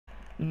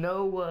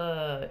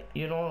No,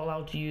 you're not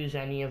allowed to use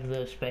any of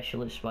the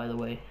specialists, by the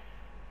way.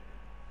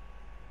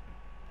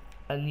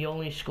 And the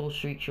only skull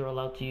streaks you're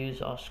allowed to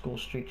use are skull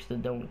streaks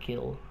that don't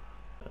kill.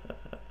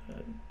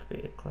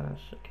 Create a class,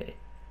 okay.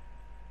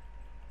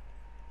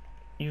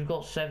 You've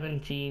got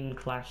 17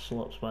 class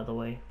slots, by the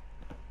way.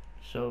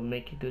 So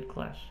make a good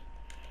class.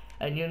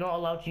 And you're not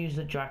allowed to use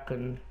the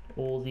Draken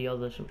or the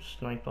other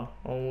sniper.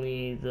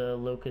 Only the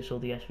Locust or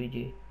the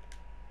SVG.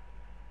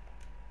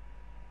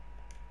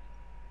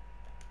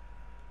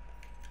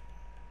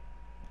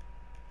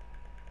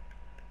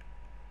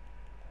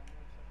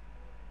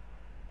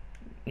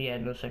 Yeah,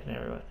 no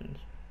secondary weapons.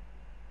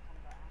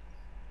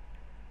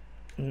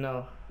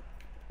 No.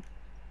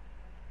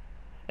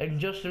 And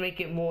just to make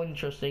it more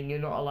interesting, you're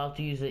not allowed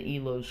to use the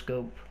ELO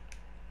scope.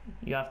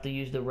 You have to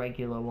use the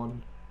regular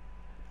one.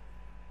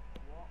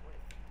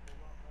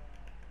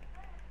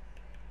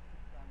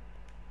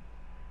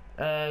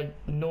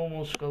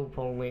 Normal scope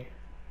only.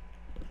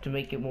 To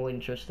make it more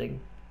interesting.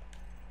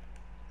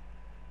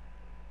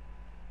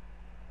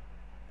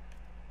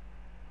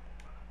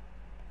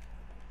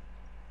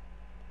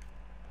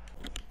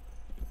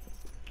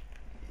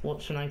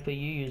 What sniper are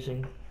you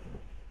using?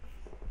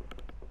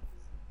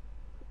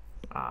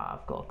 Ah,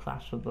 I've got a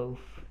class for both.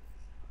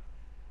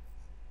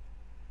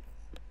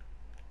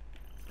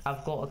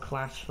 I've got a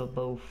class for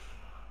both.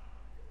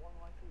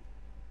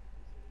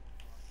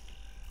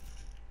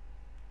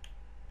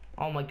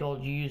 Oh my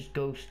god, you used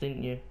Ghost,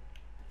 didn't you?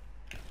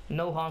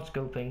 No hard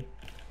scoping.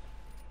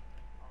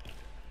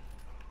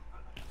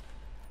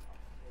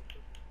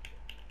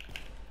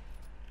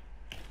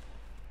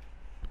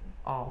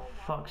 Oh,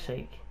 fuck's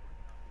sake.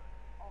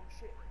 Oh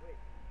shit, wait.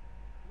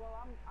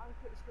 Well, I'm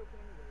quick scoping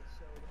anyway,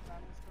 so the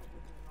family scope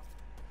will do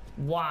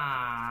nothing.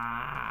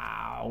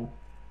 Wow.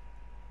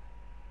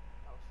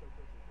 That was so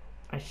quick,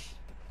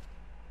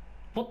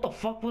 bro. What the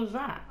fuck was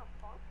that?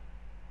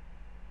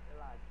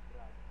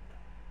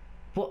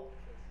 What?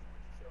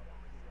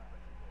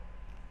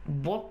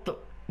 What the?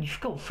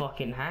 You've got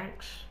fucking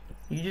hacks.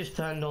 You just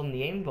turned on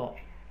the aimbot.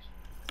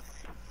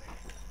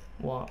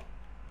 What?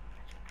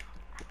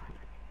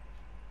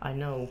 I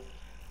know.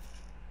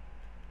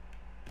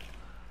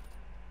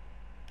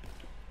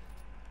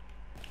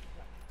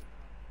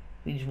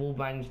 These wall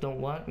bangs don't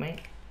work,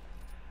 mate.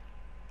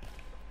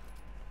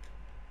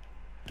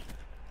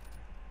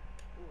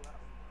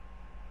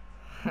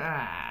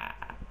 Ha.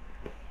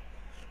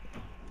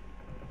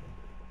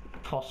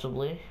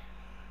 Possibly.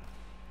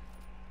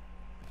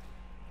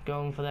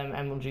 Going for them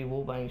MLG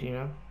wall bangs, you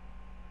know.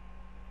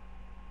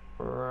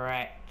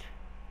 Wrecked.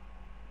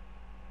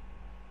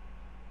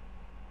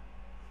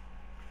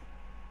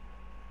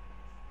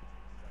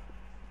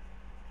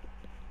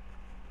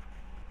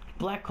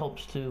 Black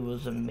Ops 2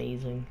 was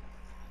amazing.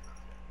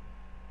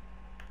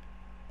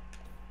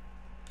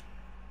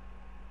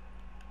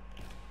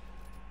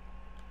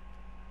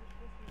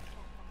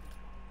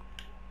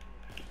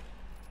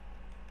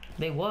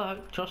 They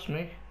work, trust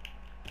me.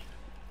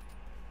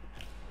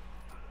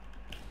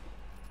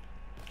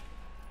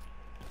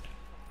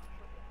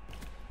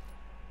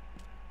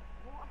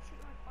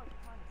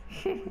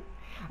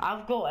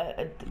 I've got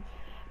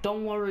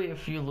don't worry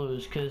if you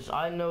lose, because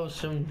I know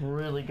some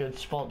really good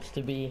spots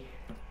to be.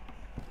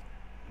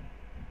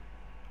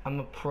 I'm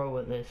a pro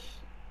at this.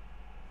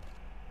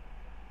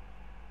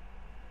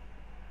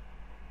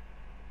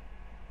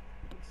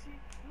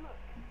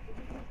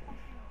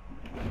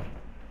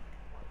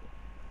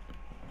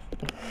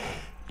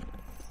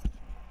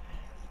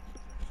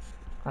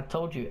 I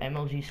told you,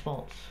 MLG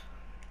spots.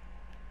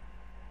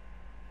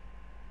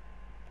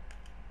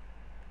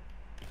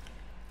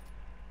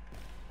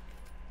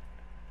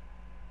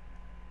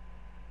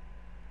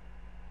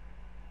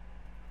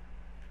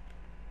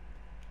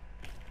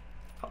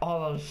 Oh,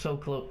 that was so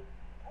close.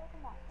 Oh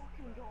my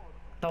fucking god.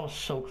 That was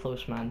so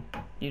close, man.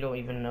 You don't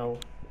even know.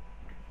 Look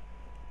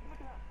at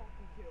that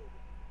fucking kill.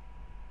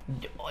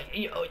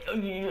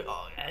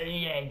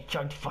 Yeah, you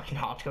tried to fucking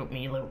hardscope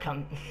me, you little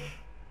cunt.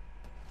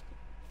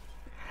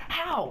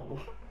 How?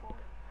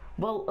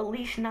 Well, at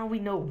least now we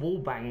know wall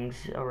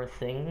bangs are a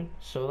thing,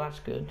 so that's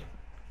good.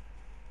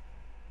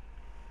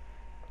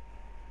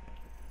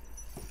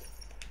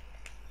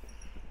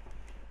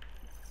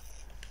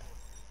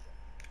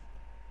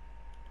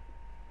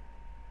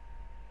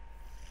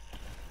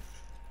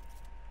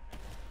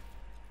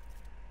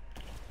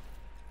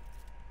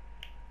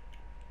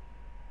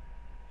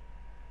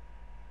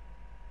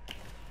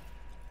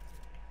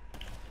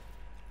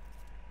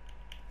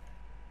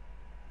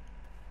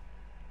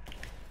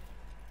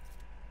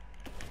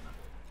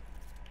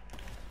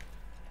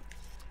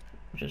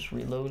 Just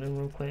reloading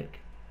real quick.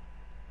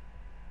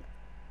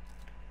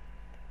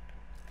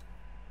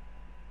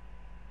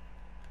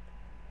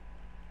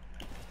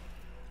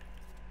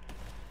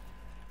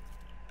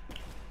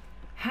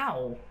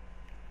 How?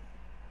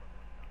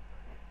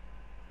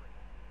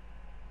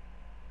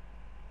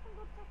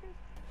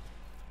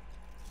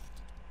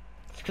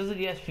 It's because of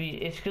the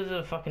SV. It's because of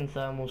the fucking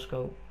thermal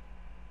scope.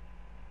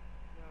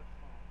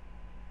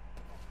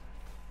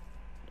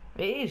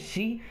 It is,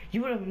 see?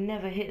 You would have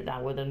never hit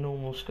that with a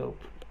normal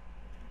scope.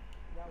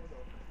 Yeah, we do.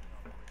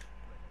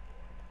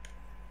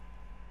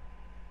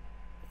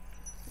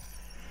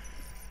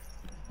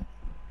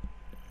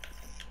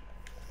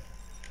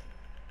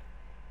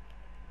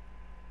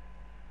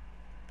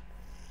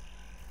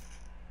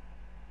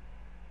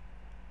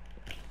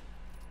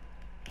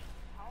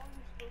 How are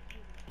you supposed to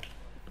use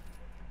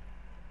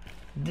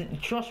the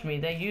shotgun? Trust me,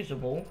 they're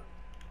usable.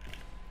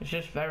 It's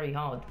just very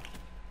hard.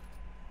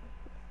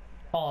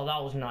 Oh,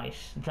 that was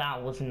nice.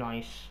 That was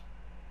nice.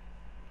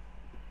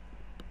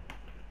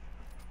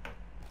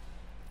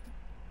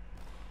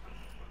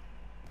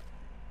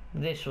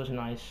 This was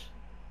nice.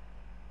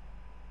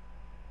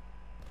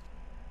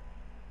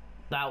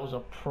 That was a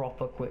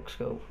proper quick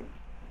scope.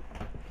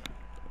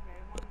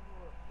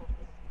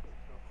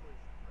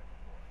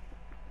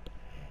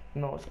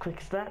 Not as quick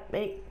as that,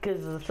 mate,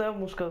 because of the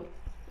thermal scope.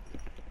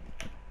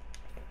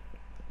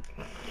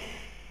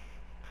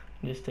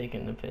 Just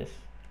taking the piss.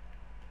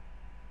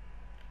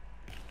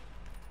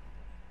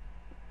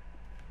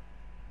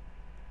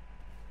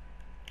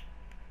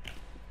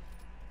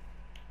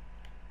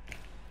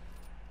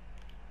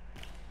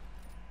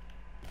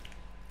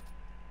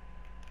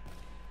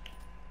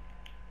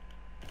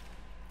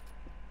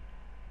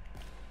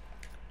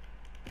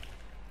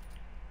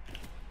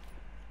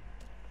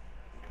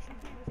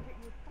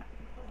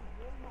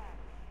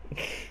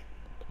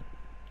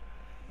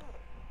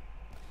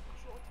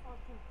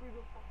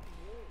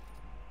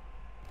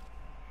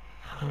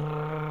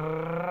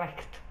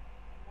 Correct.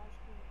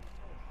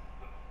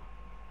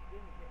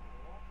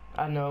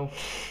 I know.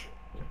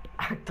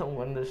 I don't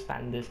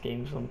understand this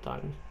game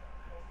sometimes.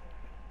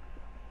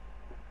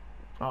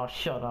 Oh,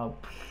 shut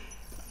up.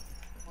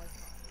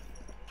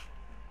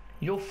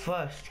 Your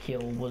first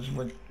kill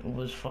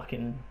was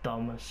fucking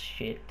dumb as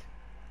shit.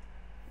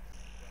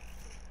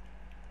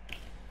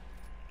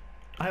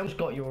 I almost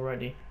got you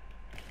already.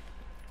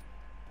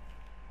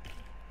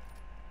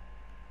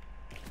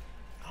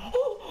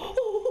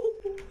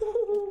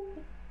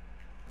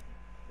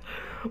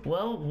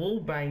 Well, wall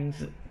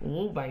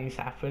bangs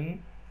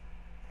happen.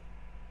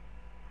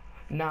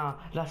 Nah,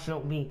 that's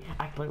not me.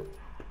 Act like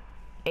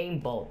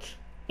aimbot,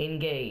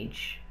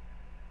 engage.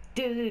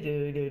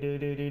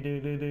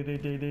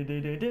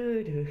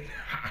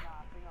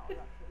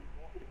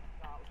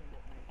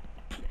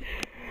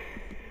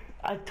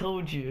 I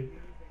told you,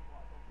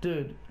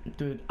 dude,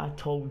 I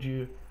told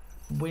you,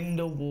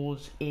 Window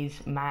Wars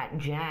is my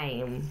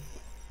jam.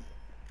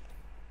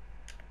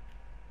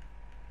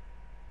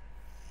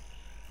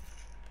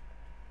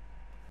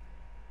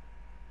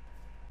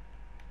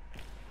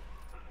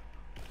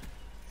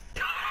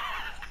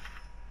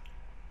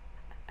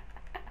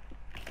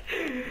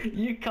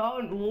 You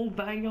can't wall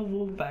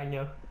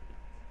banger.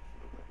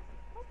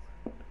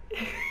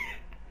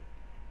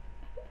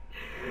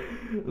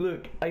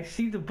 Look, I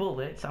see the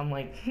bullets, I'm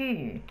like,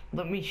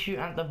 let me shoot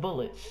at the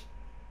bullets.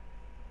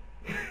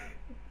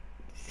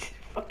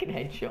 Fucking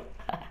headshot.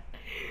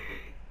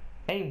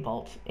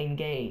 Aimbot,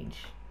 engage.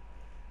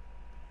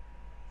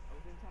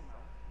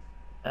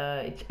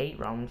 It's 8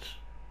 rounds.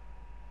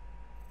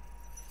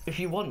 If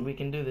you want, we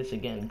can do this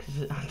again,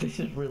 because this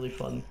is really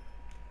fun.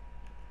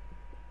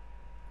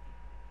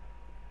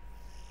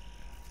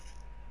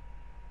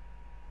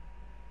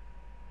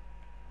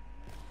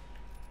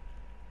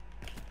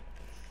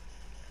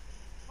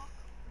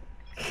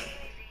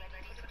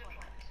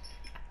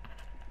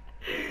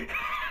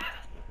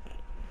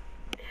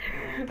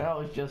 That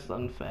was just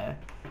unfair.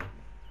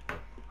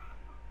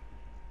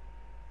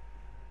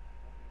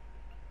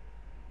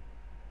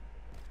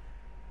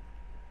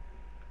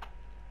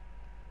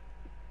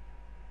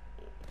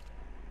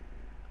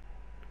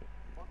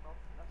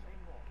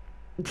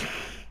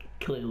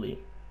 Clearly.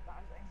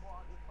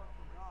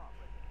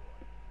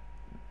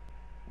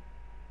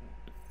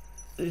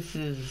 This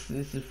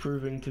is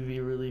proving to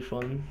be really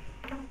fun.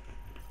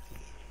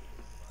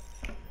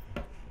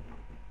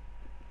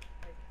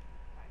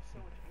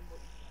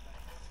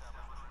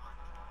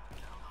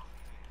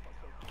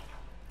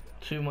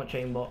 Too much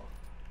aimbot.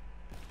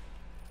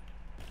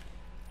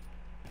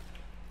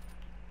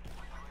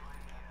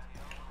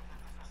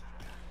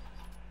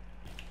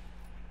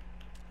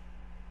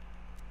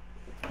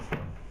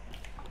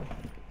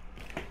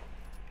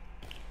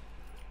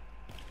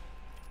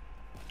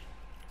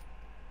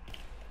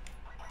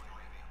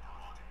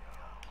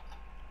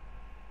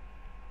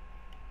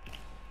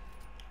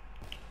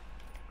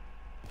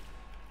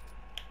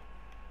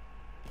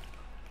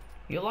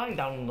 You're lying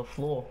down on the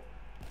floor.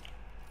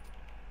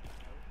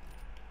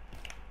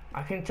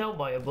 I can tell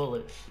by your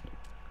bullets.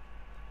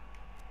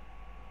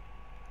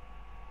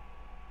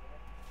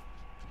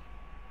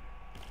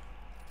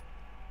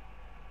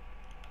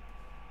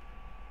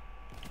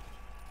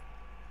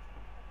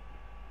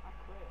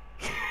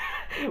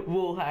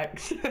 Wall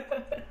hacks.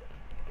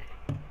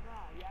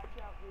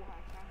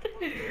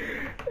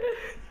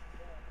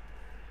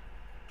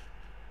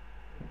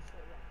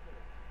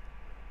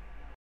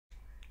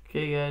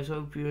 Okay guys,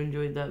 hope you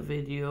enjoyed that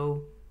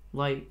video.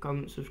 Like,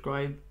 comment,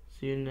 subscribe.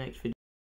 See you in the next video.